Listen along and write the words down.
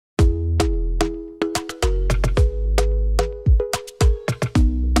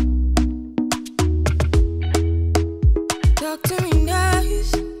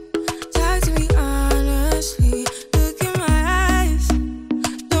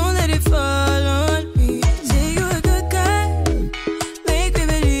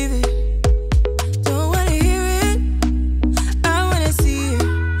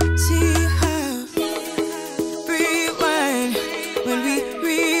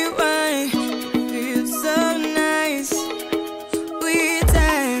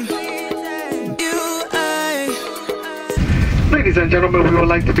Ladies and gentlemen, we would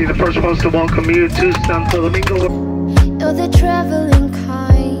like to be the first ones to welcome you to Santo Domingo. You're the traveling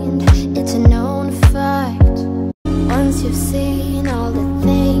kind, it's a known fact. Once you've seen all the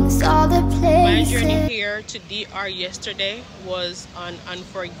things, all the places. My journey here to DR yesterday was an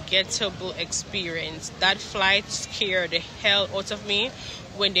unforgettable experience. That flight scared the hell out of me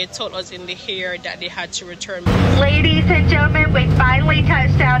when they told us in the air that they had to return. Ladies and gentlemen, we finally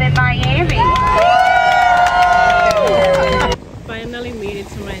touched down in Miami. Finally made it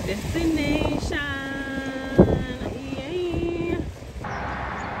to my destination. Yay.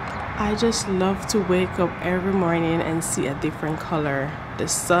 I just love to wake up every morning and see a different color. The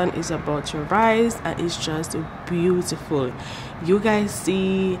sun is about to rise and it's just beautiful. You guys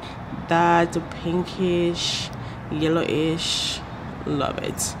see that pinkish, yellowish? Love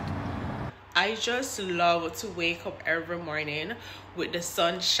it. I just love to wake up every morning with the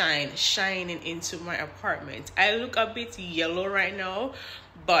sunshine shining into my apartment. I look a bit yellow right now,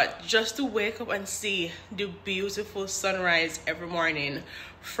 but just to wake up and see the beautiful sunrise every morning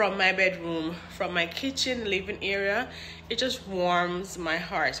from my bedroom, from my kitchen living area, it just warms my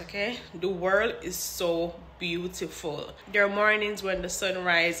heart. Okay, the world is so beautiful. There are mornings when the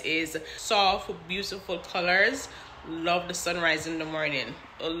sunrise is soft, beautiful colors. Love the sunrise in the morning.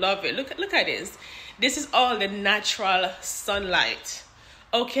 Love it. Look at this. This is all the natural sunlight.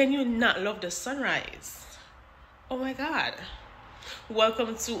 Oh, can you not love the sunrise? Oh my god.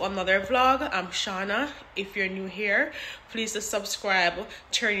 Welcome to another vlog. I'm Shawna. If you're new here, please subscribe,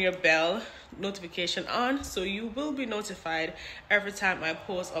 turn your bell notification on so you will be notified every time I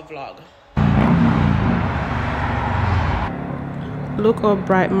post a vlog. Look how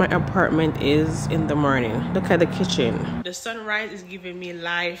bright my apartment is in the morning. Look at the kitchen. The sunrise is giving me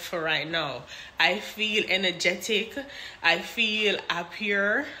life right now. I feel energetic. I feel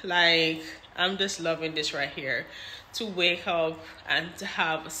happier. Like, I'm just loving this right here. To wake up and to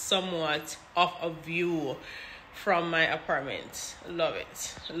have somewhat of a view from my apartment. Love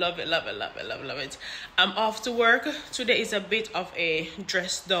it. Love it, love it, love it, love it, love it. I'm off to work. Today is a bit of a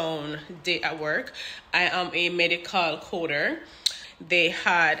dress down day at work. I am a medical coder. They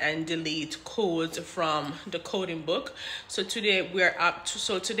had and delete codes from the coding book, so today we're up to,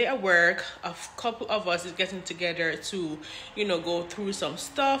 so today at work a couple of us is getting together to, you know, go through some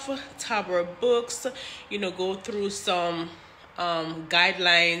stuff, tab our books, you know, go through some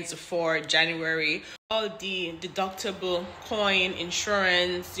guidelines for January, all the deductible, coin,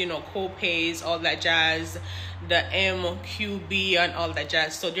 insurance, you know, co-pays, all that jazz, the MQB and all that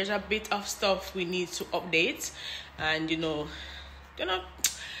jazz. So there's a bit of stuff we need to update, and you know,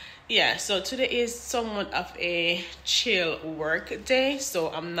 yeah, so today is somewhat of a chill work day,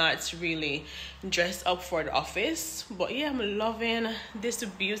 so I'm not really dressed up for the office, but yeah, I'm loving this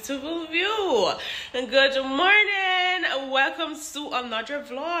beautiful view. Good morning, welcome to another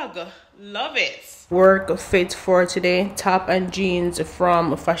vlog. Love it. Work fit for today, top and jeans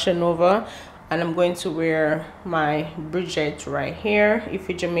from Fashion Nova, and I'm going to wear my Bridget right here. If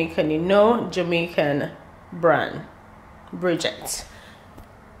you're Jamaican, you know, Jamaican brand Bridget.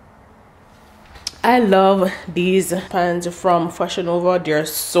 I love these pants from Fashion Nova. They're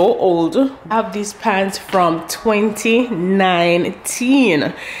so old. I have these pants from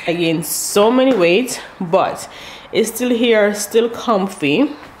 2019. Again, so many weight, but it's still here, still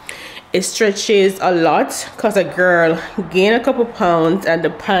comfy. It stretches a lot because a girl gained a couple pounds and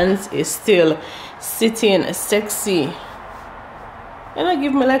the pants is still sitting sexy. And I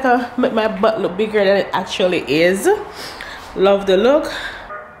give me like a, make my butt look bigger than it actually is. Love the look.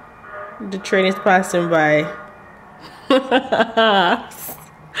 The train is passing by.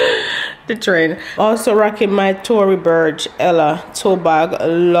 The train. Also rocking my Tory Burch Ella tote bag.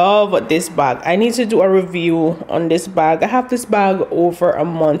 Love this bag. I need to do a review on this bag. I have this bag over a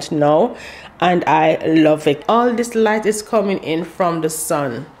month now and I love it. All this light is coming in from the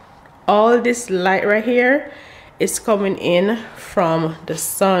sun. All this light right here is coming in from the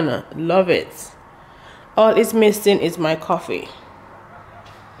sun. Love it. All it's missing is my coffee.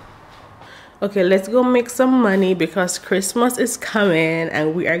 Okay, let's go make some money because Christmas is coming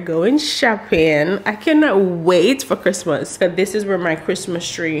and we are going shopping. I cannot wait for Christmas because this is where my Christmas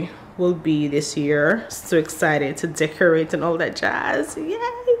tree will be this year. So excited to decorate and all that jazz. Yay!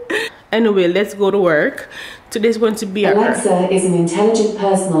 Anyway, let's go to work. Today's going to be Alexa is an intelligent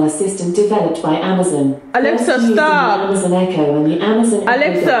personal assistant developed by Amazon. Alexa, stop! The Amazon Echo and the Amazon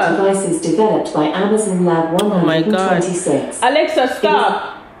Alexa Echo devices developed by Amazon Lab 126. Oh my God. Alexa,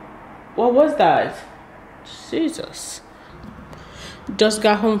 stop! What was that? Jesus. Just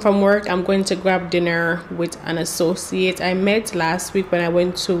got home from work. I'm going to grab dinner with an associate I met last week when I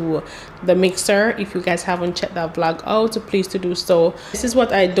went to the mixer. If you guys haven't checked that vlog out, please to do so. This is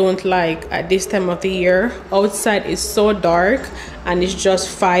what I don't like at this time of the year. Outside is so dark and it's just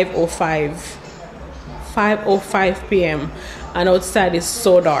 5:05 p.m. and outside is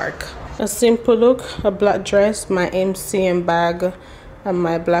so dark. A simple look, a black dress, my MCM bag, and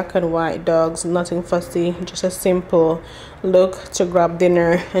my black and white dogs. Nothing fussy, just a simple look to grab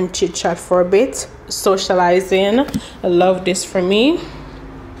dinner and chit chat for a bit. Socializing, I love this for me.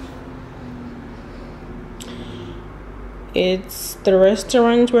 It's the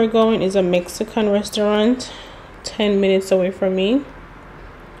restaurant we're going is a Mexican restaurant, 10 minutes away from me.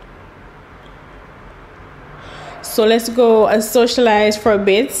 So let's go and socialize for a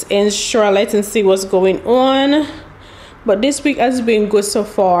bit in Charlotte and see what's going on. But this week has been good so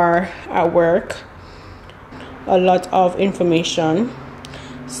far at work. A lot of information.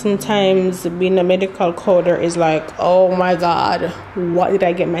 Sometimes being a medical coder is like, oh my god, what did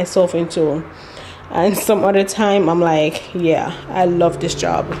I get myself into? And some other time I'm like, yeah, I love this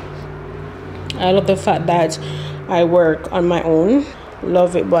job. I love the fact that I work on my own.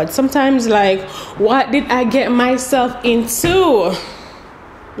 Love it. But sometimes like, what did I get myself into?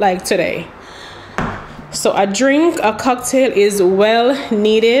 Like today. So a cocktail is well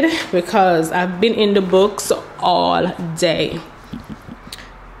needed because I've been in the books all day.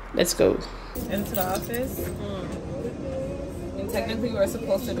 Let's go. Into the office. And technically we're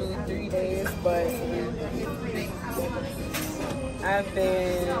supposed to do 3 days, but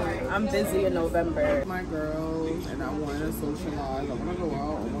I'm busy in November. My girls and I want to socialize. I want to go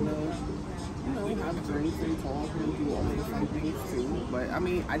out. I want to, have drinks and talk and do all these fun things too. But I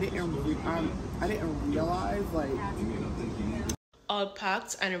mean, I didn't realize like. All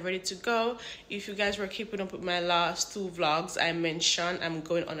packed and ready to go. If you guys were keeping up with my last 2 vlogs, I mentioned I'm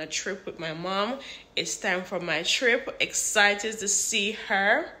going on a trip with my mom. It's time for my trip. Excited to see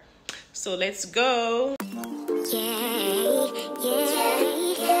her. So let's go.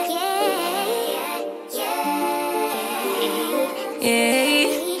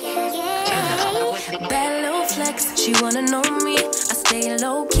 Bad little flex, she wanna know me. I stay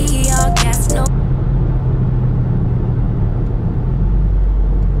low key, all gas, no.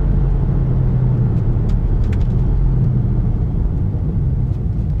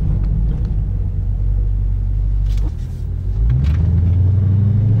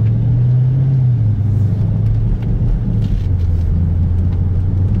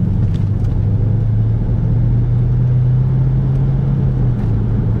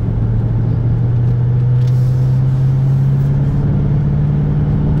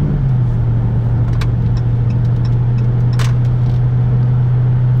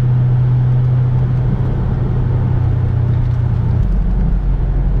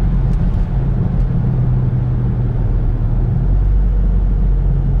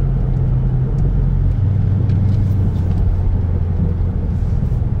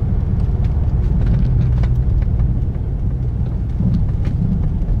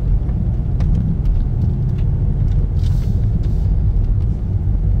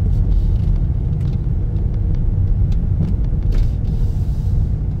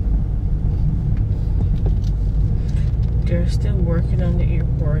 They're still working on the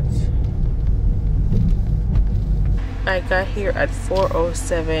airport. I got here at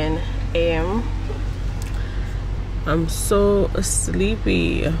 4:07 a.m. I'm so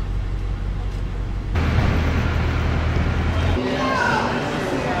sleepy.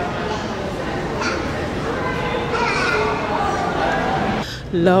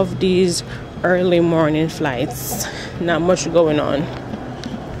 Love these early morning flights. Not much going on.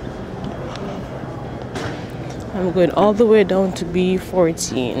 I'm going all the way down to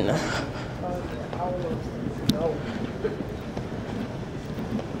B14.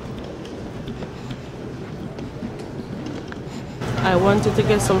 I wanted to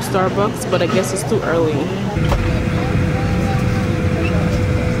get some Starbucks, but I guess it's too early.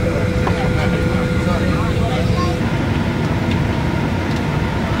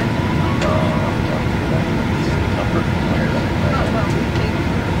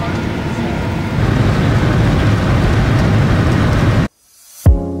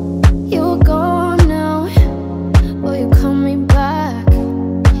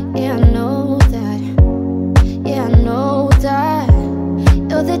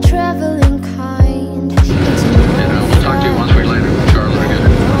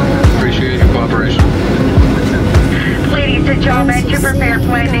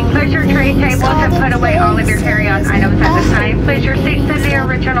 Place your seats in the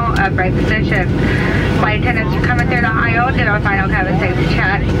original upright position. Flight attendants are coming through the aisle, do our final COVID safety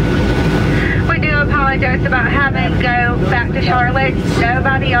check. We do apologize about having to go back to Charlotte.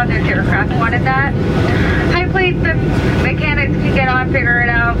 Nobody on this aircraft wanted that. Hopefully the mechanics can get on, figure it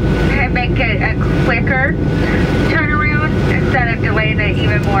out, and make it a quicker turnaround instead of delaying it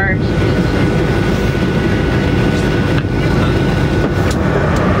even more.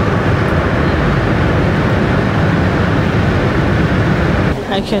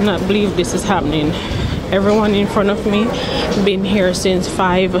 I cannot believe this is happening. Everyone in front of me been here since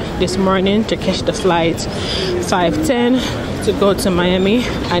 5 this morning to catch the flight 5:10 to go to Miami,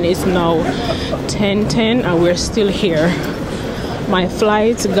 and it's now 10:10 and we're still here. My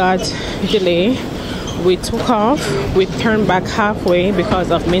flight got delayed. We took off, we turned back halfway because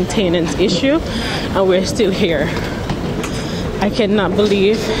of maintenance issue, and we're still here. I cannot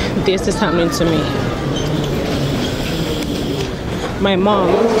believe this is happening to me. My mom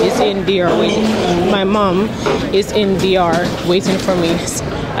is in DR waiting. My mom is in DR waiting for me.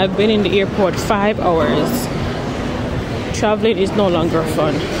 I've been in the airport 5 hours. Traveling is no longer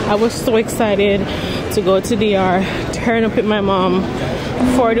fun. I was so excited to go to DR, turn up with my mom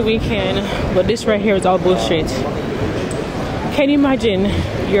for the weekend, but this right here is all bullshit. Can you imagine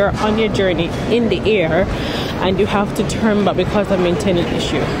you're on your journey in the air and you have to turn back because of maintenance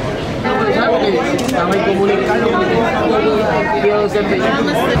issue?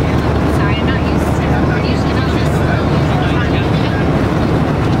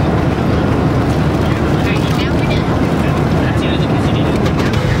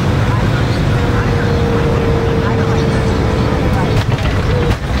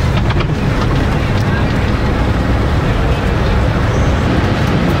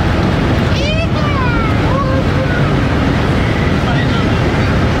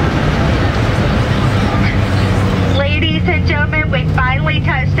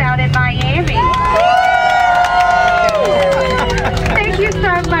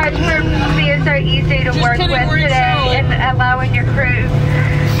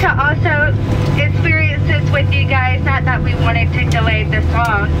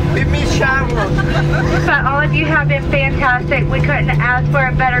 But all of you have been fantastic. We couldn't ask for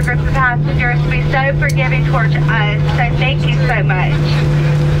a better group of passengers to be so forgiving towards us. So thank you so much.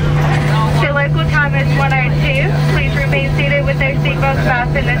 The local time is 1:02. Please remain seated with those seatbelts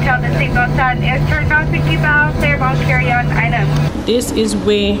fastened until the seatbelt sign is turned off and keep out clear of all carry-on items. This is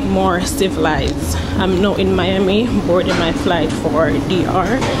way more civilized. I'm now in Miami, boarding my flight for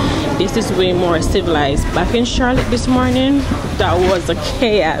DR. This is way more civilized. Back in Charlotte this morning, that was a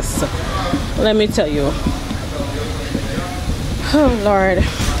chaos. Let me tell you. Oh Lord,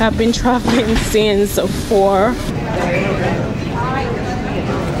 I've been traveling since 4.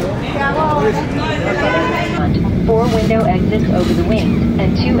 Four window exits over the wings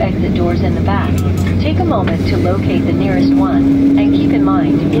and 2 exit doors in the back. Take a moment to locate the nearest one, and keep in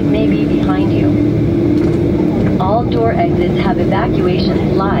mind it may be behind you. All door exits have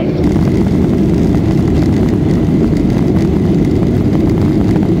evacuation slides.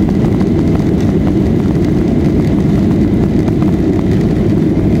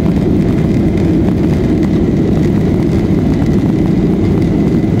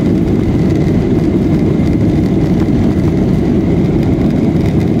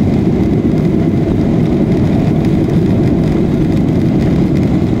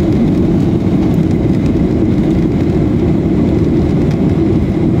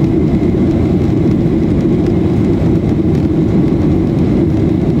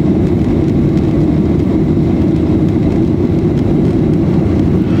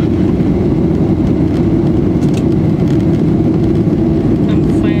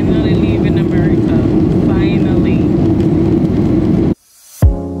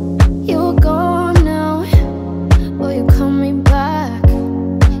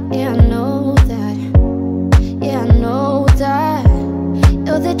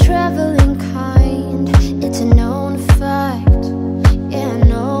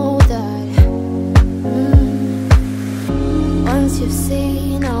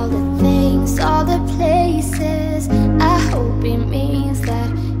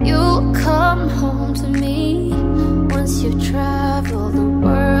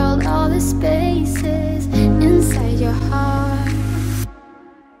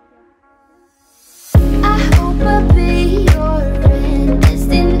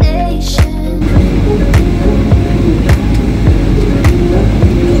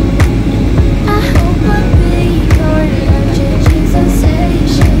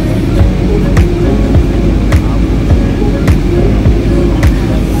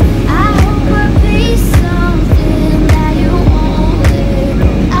 I hope I'll be something that you want.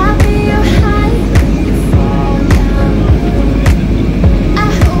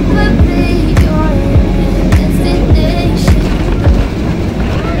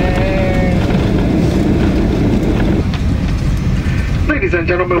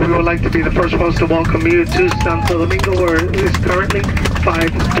 we would like to be the first ones to welcome you to Santo Domingo, where it is currently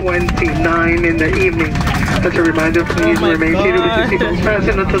 5:29 in the evening. As a reminder, please remain seated with your seatbelts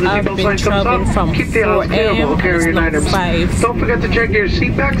fastened until the seatbelt sign comes up. Keep the aisles clear while carrying items. Don't forget to check your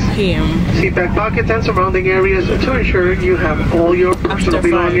seat backs, seat back pockets, and surrounding areas to ensure you have all your personal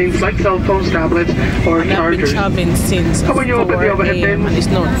belongings like cell phones, tablets, or chargers. And when you open the overhead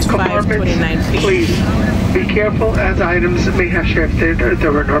bins, compartments, please be careful as items may have shifted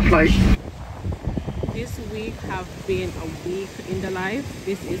during our flight. This week have been a week in the life.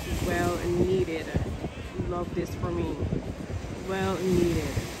 This is well needed. Love this for me. Well needed.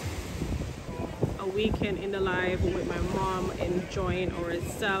 A weekend in the life with my mom, enjoying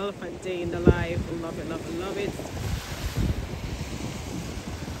ourselves, a day in the life. Love it, love it, love it.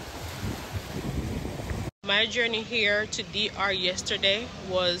 My journey here to DR yesterday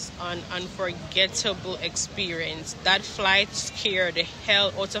was an unforgettable experience. That flight scared the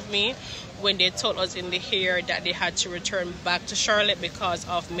hell out of me when they told us in the air that they had to return back to Charlotte because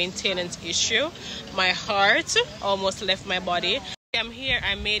of maintenance issue. My heart almost left my body. I'm here,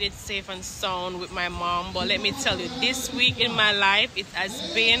 I made it safe and sound with my mom, but let me tell you, this week in my life, it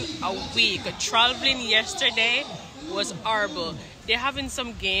has been a week. Traveling yesterday was horrible. They're having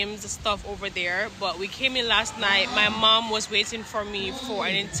some games stuff over there, but we came in last night. My mom was waiting for me for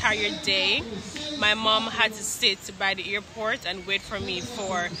an entire day. My mom had to sit by the airport and wait for me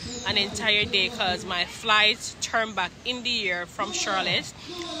for an entire day because my flight turned back in the air from Charlotte.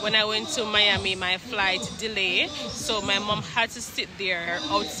 When I went to Miami, my flight delayed, so my mom had to sit there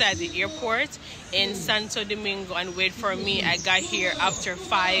outside the airport in Santo Domingo and wait for me. I got here after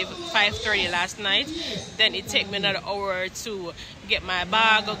 5:30 last night. Then it took me another hour to get my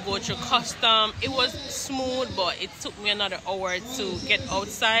bag, go through custom. It was smooth, but it took me another hour to get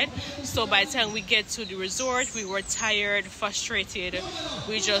outside. So by the time we get to the resort, we were tired, frustrated.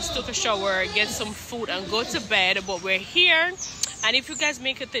 We just took a shower, get some food, and go to bed. But we're here. And if you guys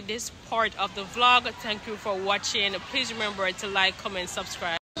make it to this part of the vlog, thank you for watching. Please remember to like, comment,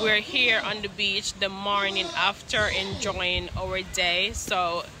 subscribe. We're here on the beach the morning after, enjoying our day.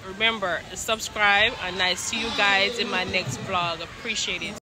 So remember, subscribe, and I see you guys in my next vlog. Appreciate it.